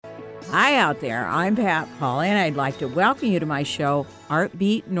Hi out there, I'm Pat Pauley, and I'd like to welcome you to my show,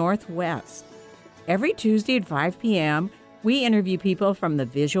 Artbeat Northwest. Every Tuesday at 5 p.m., we interview people from the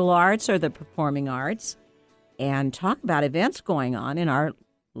visual arts or the performing arts and talk about events going on in our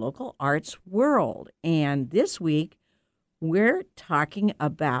local arts world. And this week, we're talking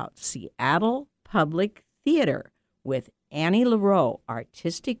about Seattle Public Theater with Annie LaRoe,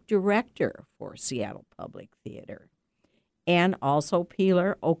 Artistic Director for Seattle Public Theater, and also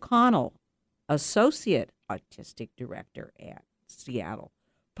Peeler O'Connell, Associate Artistic Director at Seattle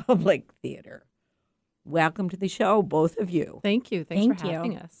Public Theater. Welcome to the show, both of you. Thank you. Thanks for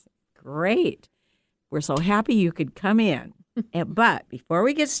having us. Great. We're so happy you could come in. But before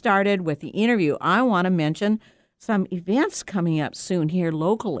we get started with the interview, I want to mention some events coming up soon here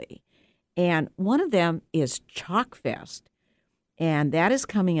locally. And one of them is Chalk Fest. And that is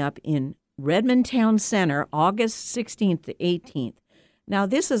coming up in Redmond Town Center, August 16th to 18th. Now,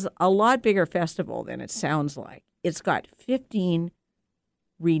 this is a lot bigger festival than it sounds like. It's got 15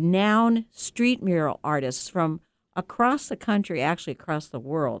 renowned street mural artists from across the country, actually across the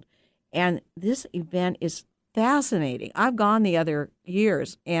world. And this event is fascinating. I've gone the other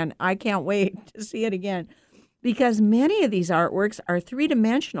years, and I can't wait to see it again because many of these artworks are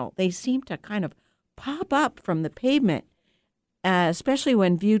three-dimensional. They seem to kind of pop up from the pavement, especially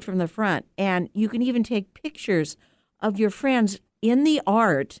when viewed from the front. And you can even take pictures of your friends in the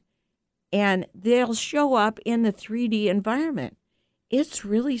art, and they'll show up in the 3D environment. It's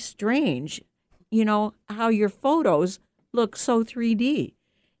really strange, you know, how your photos look so 3D.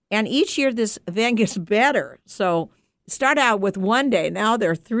 And each year this event gets better. So start out with one day. Now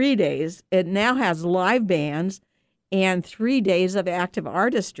there are 3 days. It now has live bands and 3 days of active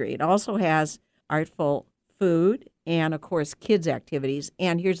artistry. It also has artful food and, of course, kids' activities.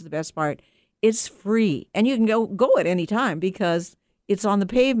 And here's the best part. It's free. And you can go at any time because it's on the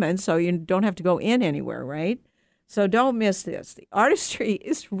pavement, so you don't have to go in anywhere, right? So don't miss this. The artistry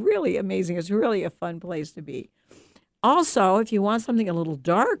is really amazing. It's really a fun place to be. Also, if you want something a little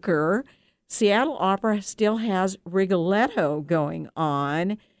darker, Seattle Opera still has Rigoletto going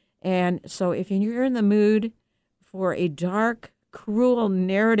on. And so if you're in the mood for a dark, cruel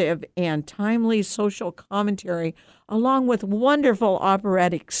narrative and timely social commentary, along with wonderful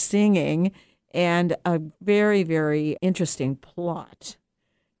operatic singing and a very, very interesting plot,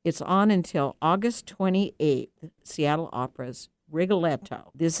 it's on until August 28th, Seattle Opera's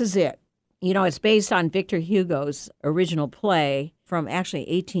Rigoletto. This is it. You know, it's based on Victor Hugo's original play from actually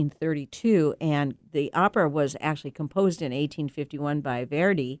 1832, and the opera was actually composed in 1851 by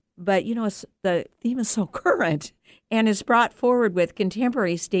Verdi. But, you know, the theme is so current, and it's brought forward with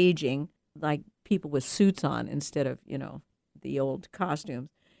contemporary staging, like people with suits on instead of, you know, the old costumes,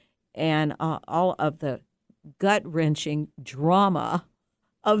 and all of the gut-wrenching drama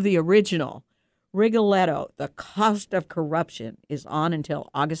of the original. Rigoletto, The Cost of Corruption, is on until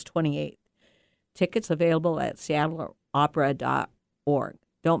August 28th. Tickets available at seattleopera.org.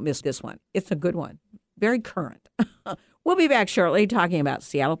 Don't miss this one. It's a good one. Very current. We'll be back shortly talking about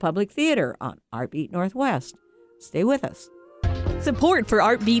Seattle Public Theater on Artbeat Northwest. Stay with us. Support for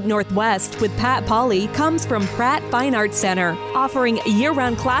Artbeat Northwest with Pat Pauley comes from Pratt Fine Arts Center, offering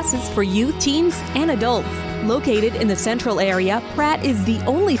year-round classes for youth, teens, and adults. Located in the central area, Pratt is the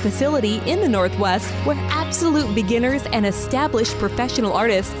only facility in the Northwest where absolute beginners and established professional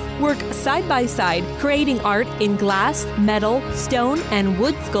artists work side by side, creating art in glass, metal, stone, and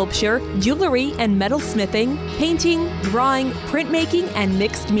wood sculpture, jewelry and metalsmithing, painting, drawing, printmaking, and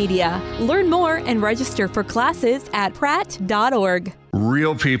mixed media. Learn more and register for classes at pratt.org.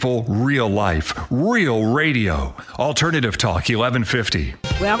 Real people, real life, real radio. Alternative Talk 1150.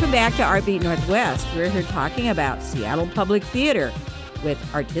 Welcome back to Artbeat Northwest. We're here talking about Seattle Public Theater with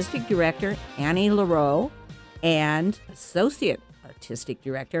Artistic Director Annie LaRoe and Associate Artistic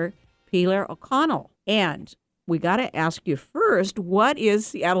Director Peeler O'Connell. And we got to ask you first, what is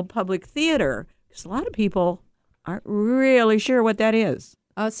Seattle Public Theater? Because a lot of people aren't really sure what that is.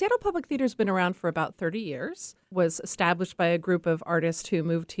 Seattle Public Theater has been around for about 30 years, was established by a group of artists who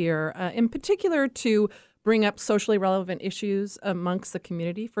moved here in particular to bring up socially relevant issues amongst the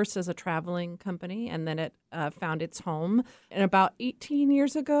community, first as a traveling company, and then it found its home. And about 18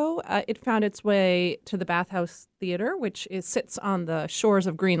 years ago, it found its way to the Bathhouse Theater, which sits on the shores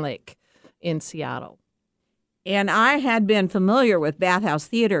of Green Lake in Seattle. And I had been familiar with Bathhouse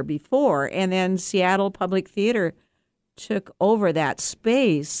Theater before, and then Seattle Public Theater took over that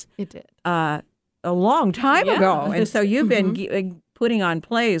space. It did. A long time ago. And so you've been putting on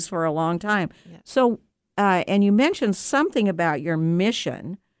plays for a long time. Yeah. So, and you mentioned something about your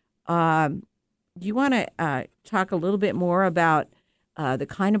mission. Do you want to talk a little bit more about the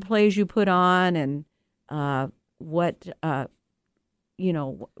kind of plays you put on, and what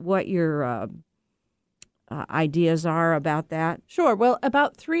what your ideas are about that? Sure. Well,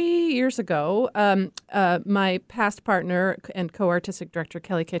 about 3 years ago, my past partner and co-artistic director,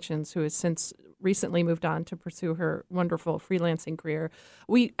 Kelly Kitchens, who has since recently moved on to pursue her wonderful freelancing career,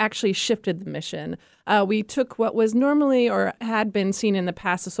 we actually shifted the mission. We took what was normally or had been seen in the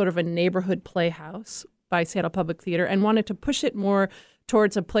past as sort of a neighborhood playhouse by Seattle Public Theater and wanted to push it more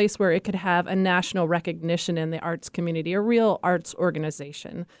towards a place where it could have a national recognition in the arts community, a real arts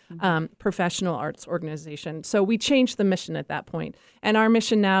organization, professional arts organization. So we changed the mission at that point. And our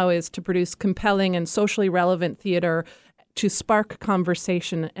mission now is to produce compelling and socially relevant theater to spark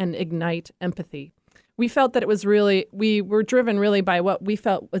conversation and ignite empathy. We felt that we were driven really by what we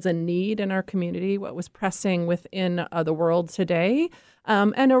felt was a need in our community, what was pressing within the world today,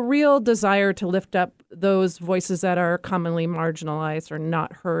 and a real desire to lift up those voices that are commonly marginalized or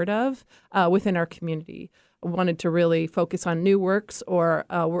not heard of within our community. I wanted to really focus on new works or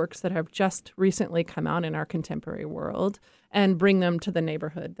works that have just recently come out in our contemporary world and bring them to the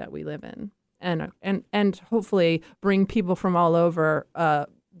neighborhood that we live in, and hopefully bring people from all over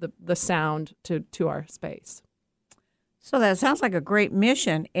the sound to our space. So that sounds like a great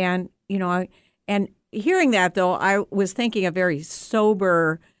mission. And, and hearing that, though, I was thinking of very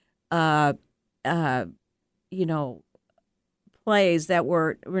sober, plays that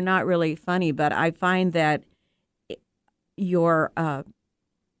were not really funny. But I find that your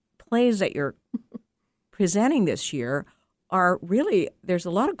plays that you're presenting this year are really, there's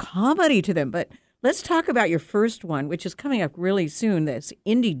a lot of comedy to them. But let's talk about your first one, which is coming up really soon. That's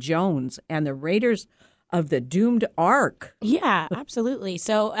Indy Jones and the Raiders of the Doomed Ark. Yeah, absolutely.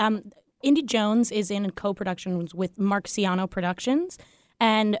 So Indy Jones is in co-productions with Mark Ciano Productions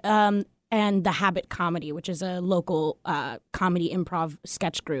and the Habit Comedy, which is a local comedy improv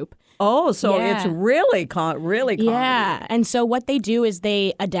sketch group. Oh, so it's really comedy. Yeah, and so what they do is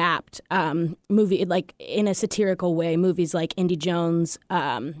they adapt movie like in a satirical way, movies like Indiana Jones,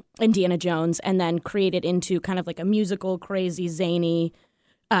 and then create it into kind of like a musical, crazy, zany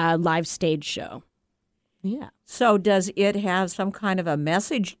live stage show. Yeah. So does it have some kind of a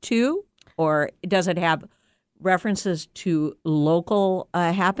message too, or does it have references to local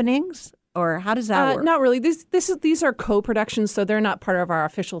happenings? Or how does that work? Not really. These are co-productions, so they're not part of our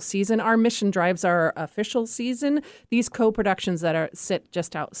official season. Our mission drives our official season. These co-productions that sit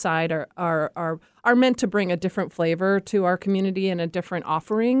just outside are meant to bring a different flavor to our community and a different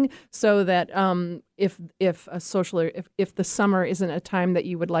offering, so that if the summer isn't a time that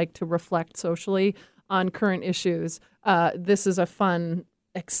you would like to reflect socially on current issues, this is a fun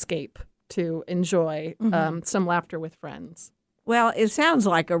escape to enjoy some laughter with friends. Well, it sounds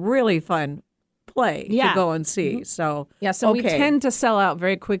like a really fun play to go and see. So we tend to sell out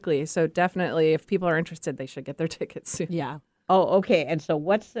very quickly. So definitely, if people are interested, they should get their tickets soon. Yeah. Oh, okay. And so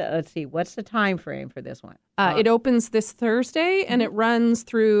what's the time frame for this one? It opens this Thursday and it runs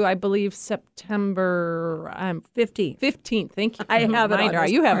through, I believe, September 15th. 15th. Thank you. I have it on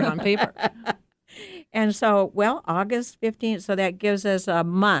You have it on paper. And so, August 15th. So that gives us a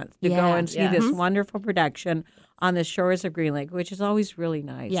month to go and see this wonderful production on the shores of Green Lake, which is always really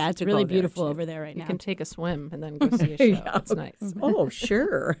nice. Yeah, it's really beautiful over there right now. You can take a swim and then go see a show. It's nice. Oh,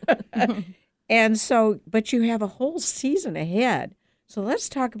 sure. And so, but you have a whole season ahead. So let's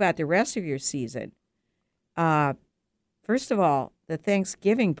talk about the rest of your season. First of all, the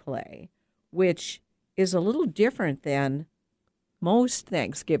Thanksgiving play, which is a little different than most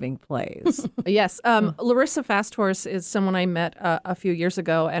Thanksgiving plays. Yes. Larissa Fasthorse is someone I met a few years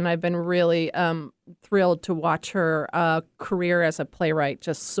ago, and I've been really thrilled to watch her career as a playwright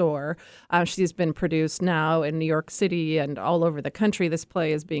just soar. She's been produced now in New York City and all over the country. This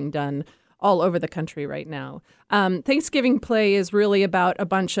play is being done all over the country right now. Thanksgiving play is really about a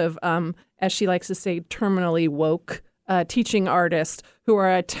bunch of, as she likes to say, terminally woke teaching artists who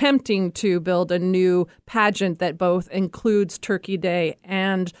are attempting to build a new pageant that both includes Turkey Day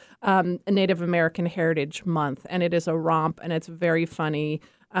and Native American Heritage Month. And it is a romp, and it's very funny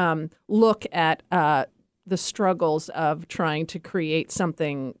look at the struggles of trying to create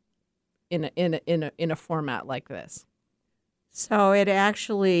something in a format like this. So it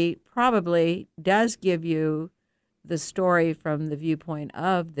actually probably does give you the story from the viewpoint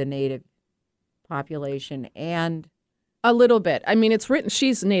of the Native population and a little bit. I mean, it's written,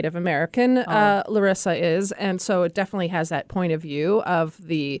 she's Native American, Larissa is, and so it definitely has that point of view of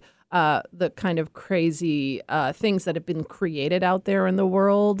the kind of crazy things that have been created out there in the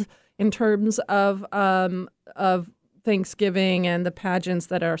world in terms of Thanksgiving and the pageants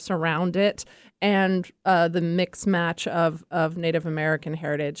that are surround it, and the mix match of Native American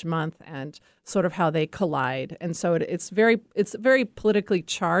Heritage Month and sort of how they collide. And so it's a very politically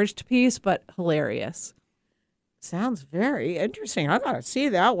charged piece, but hilarious. Sounds very interesting. I got to see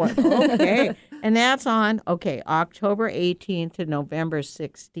that one. Okay. And that's on, October 18th to November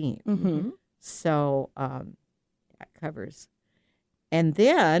 16th. Mm-hmm. So that covers. And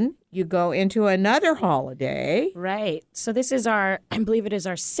then you go into another holiday. Right. So this is I believe it is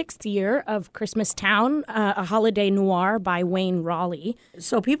our 6th year of Christmas Town, a holiday noir by Wayne Raleigh.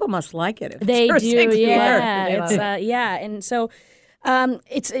 So people must like it. If They it's their do, sixth year. yeah. They love It's yeah, and so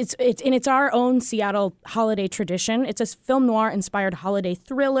it's our own Seattle holiday tradition. It's a film noir inspired holiday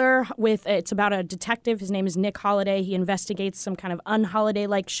thriller it's about a detective. His name is Nick Holiday. He investigates some kind of unholiday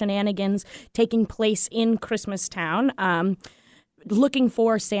like shenanigans taking place in Christmas Town, looking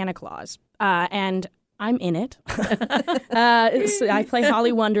for Santa Claus, and I'm in it. I play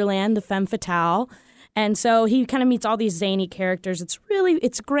Holly Wonderland, the femme fatale. And so he kind of meets all these zany characters.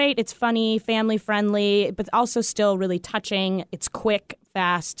 It's great. It's funny, family friendly, but also still really touching. It's quick,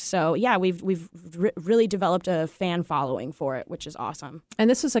 fast. So yeah, we've really developed a fan following for it, which is awesome. And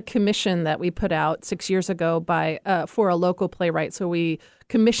this is a commission that we put out 6 years ago for a local playwright. So we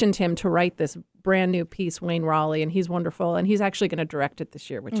commissioned him to write this brand new piece, Wayne Raleigh, and he's wonderful. And he's actually going to direct it this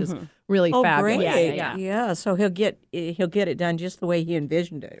year, which is really fabulous. Great. Yeah. Yeah, so he'll get it done just the way he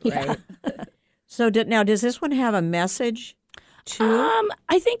envisioned it, right? Yeah. So now, does this one have a message too?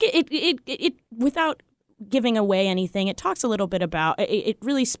 I think it without giving away anything, it talks a little bit about it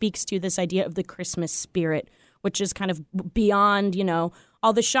really speaks to this idea of the Christmas spirit, which is kind of beyond,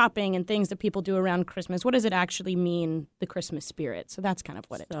 all the shopping and things that people do around Christmas. What does it actually mean, the Christmas spirit? So that's kind of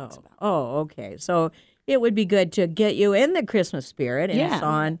what it talks about. Oh, okay. So it would be good to get you in the Christmas spirit, and Yeah. it's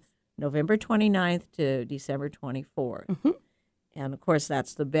on November 29th to December 24th. Mm-hmm. And, of course,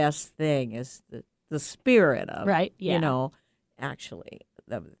 that's the best thing is the spirit of, Right, yeah. Actually,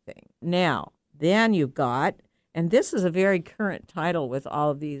 the thing. Now, then you've got, and this is a very current title with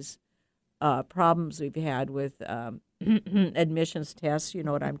all of these problems we've had with admissions tests. You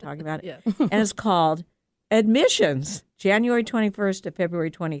know what I'm talking about? Yeah. And it's called Admissions, January 21st to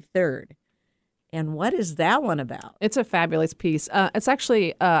February 23rd. And what is that one about? It's a fabulous piece. It's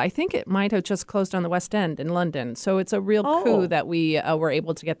actually, I think it might have just closed on the West End in London. So it's a real coup that we were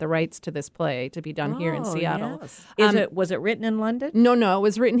able to get the rights to this play to be done here in Seattle. Yes. Was it written in London? No, it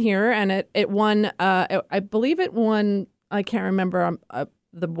was written here, and it won. I believe it won. I can't remember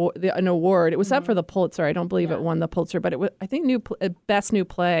an award. It was up for the Pulitzer. I don't believe it won the Pulitzer, but it was, I think, best new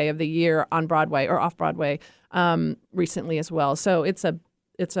play of the year on Broadway or off Broadway recently as well. So it's a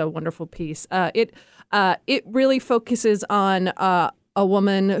wonderful piece. It really focuses on a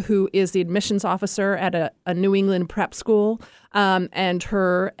woman who is the admissions officer at a New England prep school, and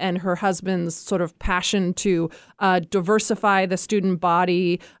her husband's sort of passion to diversify the student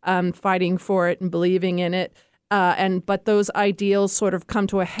body, fighting for it and believing in it. But those ideals sort of come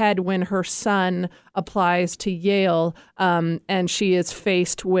to a head when her son applies to Yale, and she is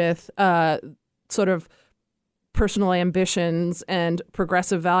faced with sort of personal ambitions and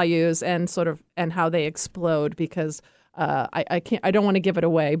progressive values and how they explode because I don't want to give it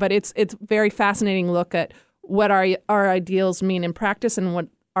away, but it's very fascinating look at what our ideals mean in practice and what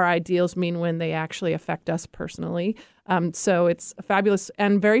our ideals mean when they actually affect us personally. So it's fabulous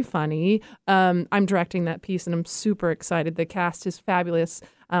and very funny. I'm directing that piece and I'm super excited. The cast is fabulous.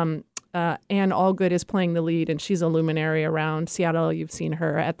 Anne Allgood is playing the lead, and she's a luminary around Seattle. You've seen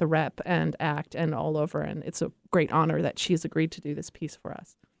her at the Rep and ACT and all over, and it's a great honor that she's agreed to do this piece for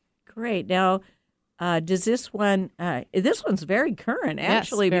us. Great. Now, does this one? This one's very current,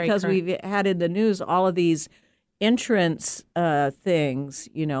 actually, very because current. we've had in the news all of these entrance things,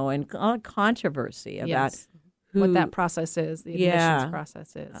 and controversy about Yes. who What that process is, the admissions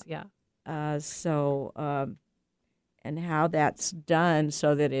process is, yeah. And how that's done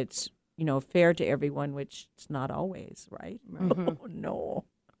so that it's fair to everyone, which it's not always, right? Oh, no.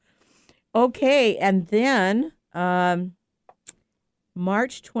 Okay, and then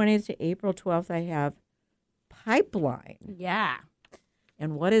March 20th to April 12th, I have Pipeline. Yeah.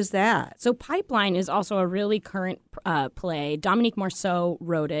 And what is that? So Pipeline is also a really current play. Dominique Marceau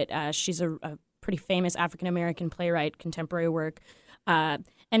wrote it. She's a pretty famous African-American playwright, contemporary work.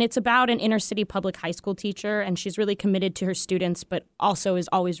 And it's about an inner-city public high school teacher, and she's really committed to her students, but also is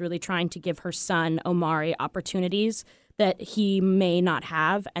always really trying to give her son, Omari, opportunities that he may not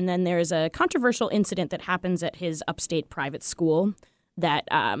have. And then there's a controversial incident that happens at his upstate private school that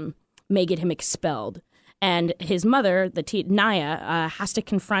may get him expelled. And his mother, Naya, has to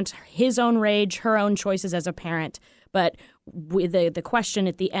confront his own rage, her own choices as a parent, But the question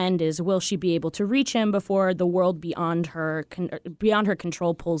at the end is, will she be able to reach him before the world beyond her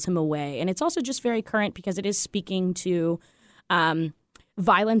control pulls him away? And it's also just very current because it is speaking to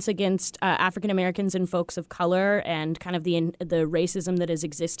violence against African Americans and folks of color, and kind of the racism that is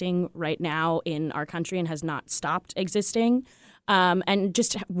existing right now in our country and has not stopped existing, and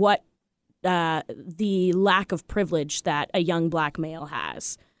just what the lack of privilege that a young Black male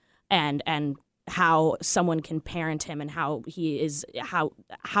has, and how someone can parent him, and what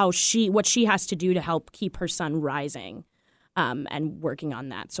she has to do to help keep her son rising, and working on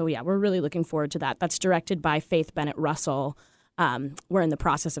that. So yeah, we're really looking forward to that. That's directed by Faith Bennett Russell. We're in the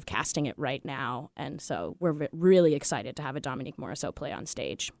process of casting it right now, and so we're really excited to have a Dominique Morisseau play on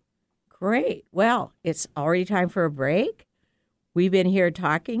stage. Great. Well, it's already time for a break. We've been here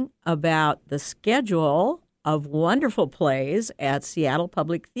talking about the schedule of wonderful plays at Seattle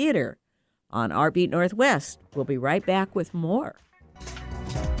Public Theater on Artbeat Northwest. We'll be right back with more.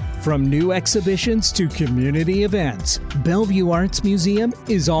 From new exhibitions to community events, Bellevue Arts Museum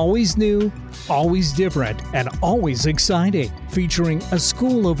is always new, always different, and always exciting, featuring a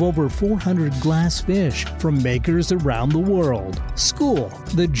school of over 400 glass fish from makers around the world. School,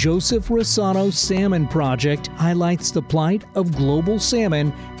 the Joseph Rossano Salmon Project, highlights the plight of global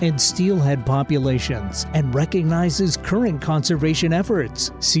salmon and steelhead populations and recognizes current conservation efforts.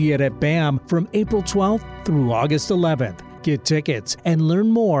 See it at BAM from April 12th through August 11th. Get tickets and learn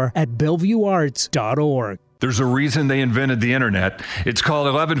more at bellevuearts.org. There's a reason they invented the internet. It's called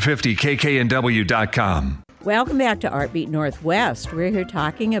 1150kknw.com. Welcome back to Artbeat Northwest. We're here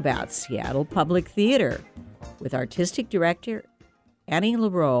talking about Seattle Public Theater with Artistic Director Annie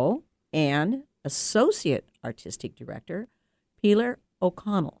LaRoe and Associate Artistic Director Pilar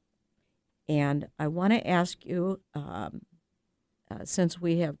O'Connell. And I want to ask you, since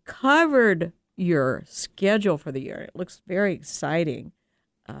we have covered your schedule for the year, it looks very exciting.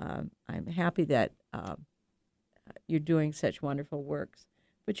 I'm happy that you're doing such wonderful works.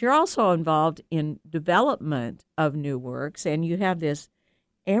 But you're also involved in development of new works, and you have this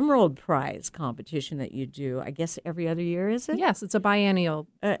Emerald Prize competition that you do, I guess, every other year, is it? Yes, it's a biennial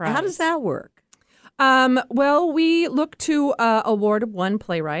prize. How does that work? Well, we look to award one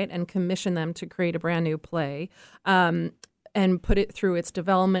playwright and commission them to create a brand new play. And put it through its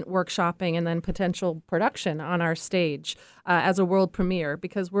development, workshopping, and then potential production on our stage as a world premiere,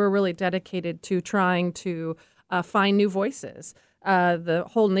 because we're really dedicated to trying to find new voices. The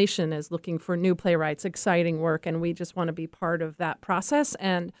whole nation is looking for new playwrights, exciting work, and we just want to be part of that process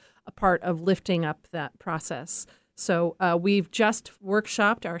and a part of lifting up that process. So we've just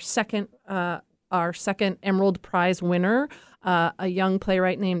workshopped our second Emerald Prize winner, a young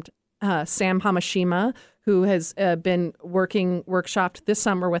playwright named Sam Hamashima, who has been workshopped this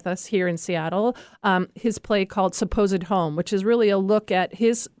summer with us here in Seattle, his play called Supposed Home, which is really a look at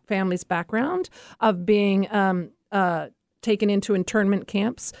his family's background of being taken into internment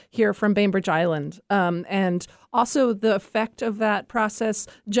camps here from Bainbridge Island, and also the effect of that process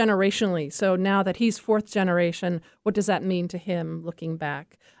generationally. So now that he's fourth generation, what does that mean to him looking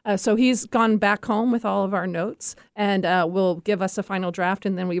back? So he's gone back home with all of our notes and will give us a final draft,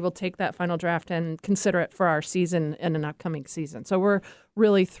 and then we will take that final draft and consider it for our season in an upcoming season. So we're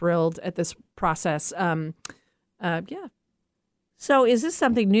really thrilled at this process. Yeah. So is this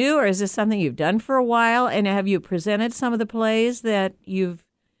something new, or is this something you've done for a while? And have you presented some of the plays that you've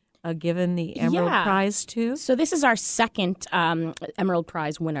given the Emerald Prize to? So this is our second Emerald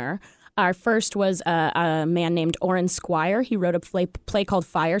Prize winner. Our first was a man named Oren Squire. He wrote a play called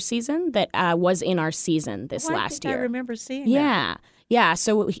Fire Season that was in our season last year. I remember seeing that. Yeah.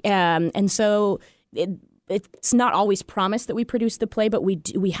 So it's not always promised that we produce the play, but we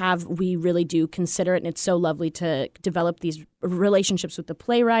really do consider it, and it's so lovely to develop these relationships with the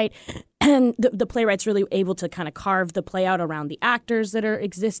playwright, and the playwright's really able to kind of carve the play out around the actors that are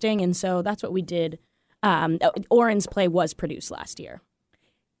existing, and so that's what we did. Oren's play was produced last year.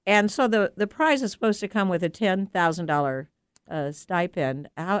 And so the prize is supposed to come with a $10,000 stipend.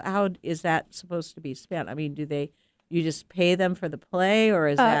 How is that supposed to be spent? I mean, you just pay them for the play, or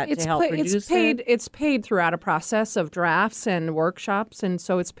is that to help produce it? It's paid throughout a process of drafts and workshops, and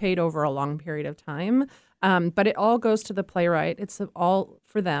so it's paid over a long period of time. But it all goes to the playwright. It's all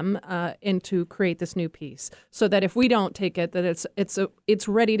for them and to create this new piece, so that if we don't take it, that it's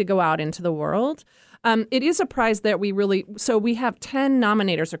ready to go out into the world. It is a prize that we have 10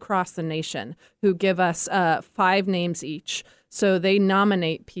 nominators across the nation who give us 5 names each. So they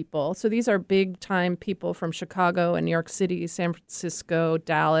nominate people. So these are big-time people from Chicago and New York City, San Francisco,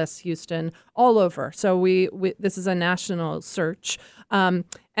 Dallas, Houston, all over. So we this is a national search.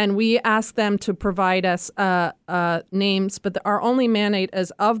 And we ask them to provide us names, but our only mandate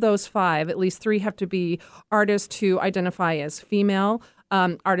is of those 5, at least 3 have to be artists who identify as female,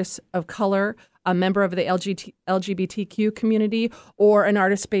 artists of color, a member of the LGBTQ community, or an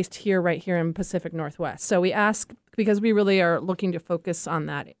artist based right here in Pacific Northwest. So we ask because we really are looking to focus on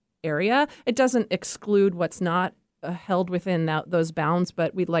that area. It doesn't exclude what's not held within those bounds,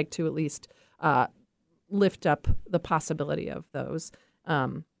 but we'd like to at least lift up the possibility of those.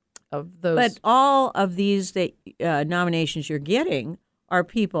 But all of these nominations you're getting are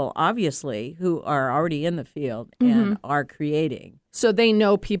people, obviously, who are already in the field and are creating. So they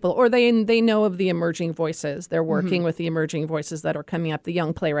know people, or they know of the emerging voices. They're working with the emerging voices that are coming up, the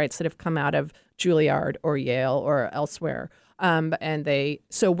young playwrights that have come out of Juilliard or Yale or elsewhere.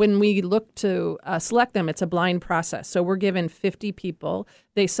 So when we look to select them, it's a blind process. So we're given 50 people.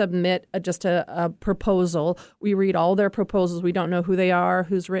 They submit just a proposal. We read all their proposals. We don't know who they are,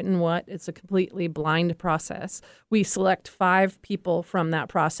 who's written what. It's a completely blind process. We select 5 people from that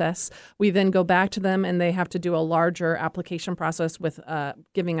process. We then go back to them, and they have to do a larger application process with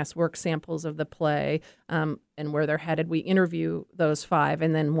giving us work samples of the play and where they're headed. We interview those 5,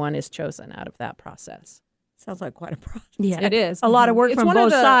 and then 1 is chosen out to that process. Sounds like quite a process. Yeah, it is a lot of work from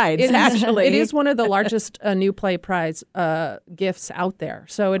both sides. Actually, it is one of the largest New Play Prize gifts out there.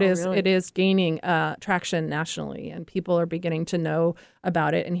 So it is. Really? It is gaining traction nationally, and people are beginning to know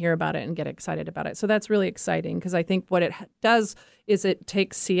about it and hear about it and get excited about it. So that's really exciting because I think what it does is it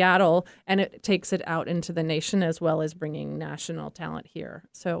takes Seattle and it takes it out into the nation as well as bringing national talent here.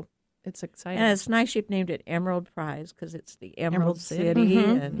 So it's exciting. And it's nice you've named it Emerald Prize because it's the Emerald City.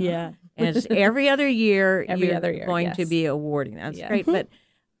 And, Yeah. and it's every other year going yes. to be awarding. That's Yeah. great. But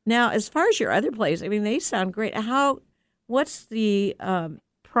now, as far as your other plays, I mean, they sound great. What's the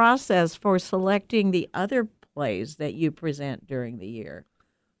process for selecting the other plays that you present during the year?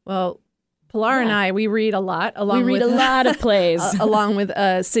 Well, Pilar and I, we read a lot. We read a lot of plays. Along with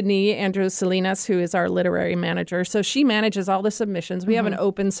Sydney Andrews Salinas, who is our literary manager. So she manages all the submissions. We have an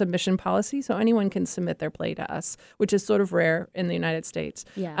open submission policy, so anyone can submit their play to us, which is sort of rare in the United States.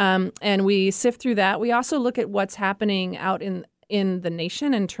 Yeah. And we sift through that. We also look at what's happening out in the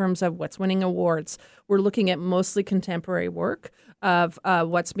nation in terms of what's winning awards. We're looking at mostly contemporary work of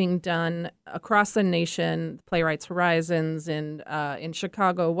what's being done across the nation, Playwrights Horizons in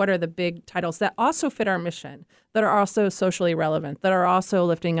Chicago. What are the big titles that also fit our mission, that are also socially relevant, that are also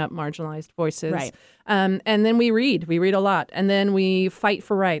lifting up marginalized voices? Right. And then we read a lot, and then we fight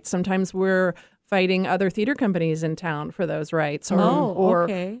for rights. Sometimes we're fighting other theater companies in town for those rights, or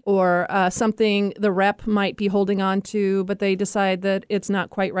something the rep might be holding on to, but they decide that it's not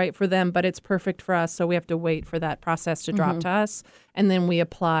quite right for them, but it's perfect for us, so we have to wait for that process to drop to us, and then we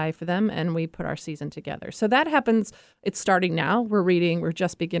apply for them, and we put our season together. So that happens. It's starting now. We're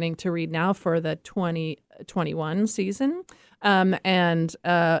just beginning to read now for the 2021 season, and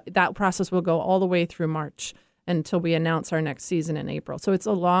that process will go all the way through March until we announce our next season in April. So it's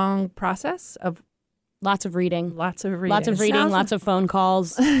a long process of Lots of reading. lots of reading. Lots of phone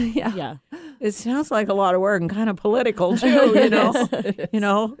calls. Yeah. It sounds like a lot of work and kind of political too. Who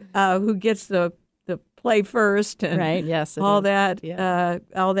gets the play first and Right. Yes, it all is. that, Yeah.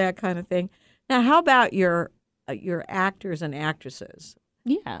 all that kind of thing. Now, how about your actors and actresses?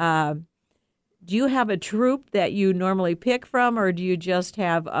 Yeah. Do you have a troupe that you normally pick from, or do you just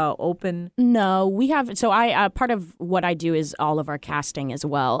have open? No, we have. So I part of what I do is all of our casting as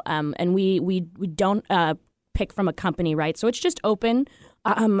well. And we don't pick from a company, right? So it's just open.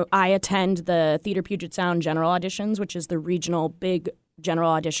 I attend the Theater Puget Sound general auditions, which is the regional big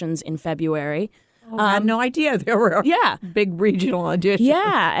general auditions in February. I had no idea there were Yeah. big regional auditions.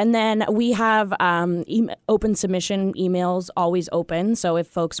 Yeah, and then we have open submission emails always open. So if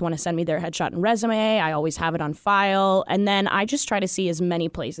folks want to send me their headshot and resume, I always have it on file. And then I just try to see as many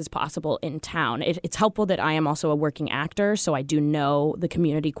plays as possible in town. It's helpful that I am also a working actor, so I do know the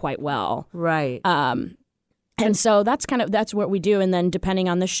community quite well. Right. And so that's what we do. And then depending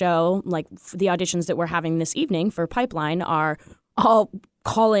on the show, like the auditions that we're having this evening for Pipeline are all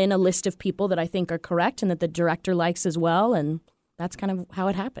call in a list of people that I think are correct and that the director likes as well. And that's kind of how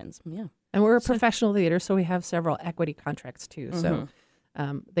it happens. Yeah. And we're a professional theater, so we have several equity contracts too. So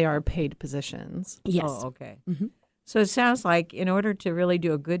they are paid positions. Yes. Oh, okay. So it sounds like in order to really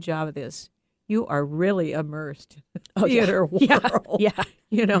do a good job of this, you are really immersed in the theater world. Yeah.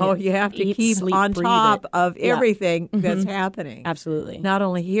 You have to Eat, keep sleep, on breathe top it. of Yeah. everything that's happening. Absolutely. Not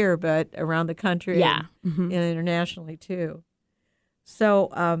only here, but around the country Yeah. and internationally too.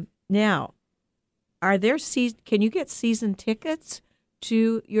 So now, are there can you get season tickets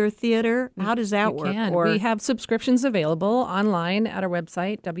to your theater? How does that work? Can. We have subscriptions available online at our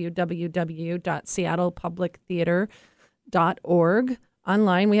website, www.seattlepublictheater.org.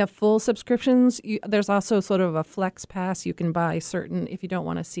 Online, we have full subscriptions. There's also sort of a flex pass. You can buy certain, if you don't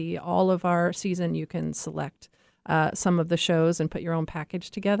want to see all of our season, you can select some of the shows and put your own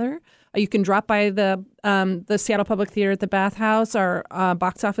package together. You can drop by the Seattle Public Theater at the Bathhouse. Our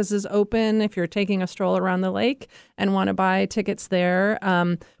box office is open if you're taking a stroll around the lake and want to buy tickets there.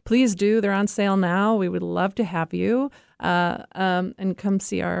 Please do. They're on sale now. We would love to have you and come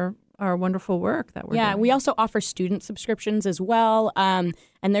see our wonderful work that we're doing. We also offer student subscriptions as well. And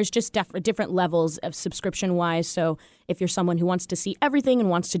there's just different levels of subscription-wise. So if you're someone who wants to see everything and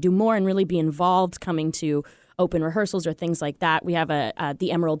wants to do more and really be involved coming to open rehearsals or things like that, we have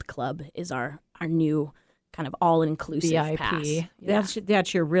the Emerald Club is our new kind of all-inclusive VIP. pass. Yeah.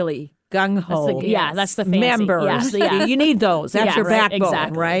 That's your really gung-ho That's the fancy members. Yeah. You need those. That's your right, backbone,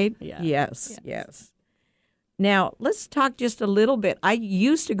 exactly. right? Yeah. Yes. Now, let's talk just a little bit. I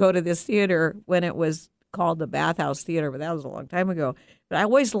used to go to this theater when it was called the Bathhouse Theater, but that was a long time ago. But I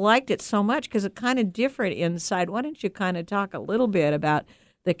always liked it so much because it's kind of different inside. Why don't you kind of talk a little bit about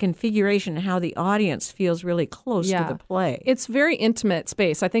the configuration, how the audience feels really close to the play? It's very intimate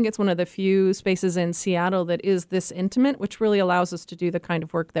space. I think it's one of the few spaces in Seattle that is this intimate, which really allows us to do the kind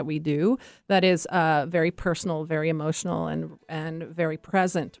of work that we do that is very personal, very emotional, and very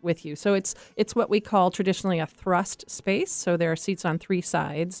present with you. So it's what we call traditionally a thrust space. So there are seats on three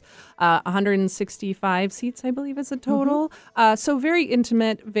sides, 165 seats, I believe, is a total. So very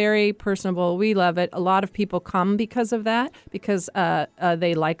intimate, very personable. We love it. A lot of people come because of that, because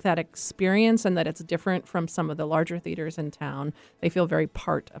they like that experience and that it's different from some of the larger theaters in town. They feel very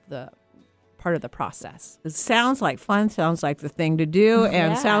part of the process. It sounds like fun, sounds like the thing to do,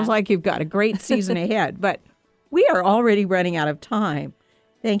 and sounds like you've got a great season ahead. But we are already running out of time.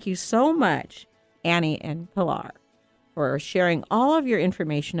 Thank you so much, Annie and Pilar, for sharing all of your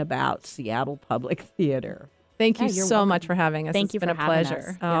information about Seattle Public Theater. Thank you so much for having us. Thank you It's been for a having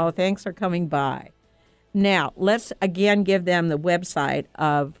pleasure. us. Oh, thanks for coming by. Now, let's again give them the website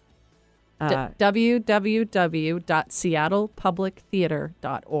of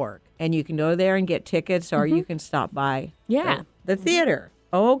www.seattlepublictheater.org. and you can go there and get tickets, or you can stop by the theater.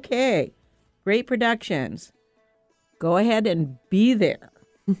 Okay. Great productions. Go ahead and be there.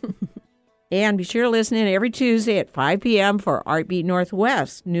 And be sure to listen in every Tuesday at 5 p.m. for Artbeat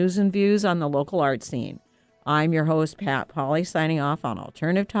Northwest, news and views on the local art scene. I'm your host, Pat Pauley, signing off on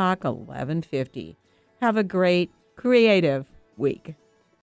Alternative Talk 1150. Have a great, creative week.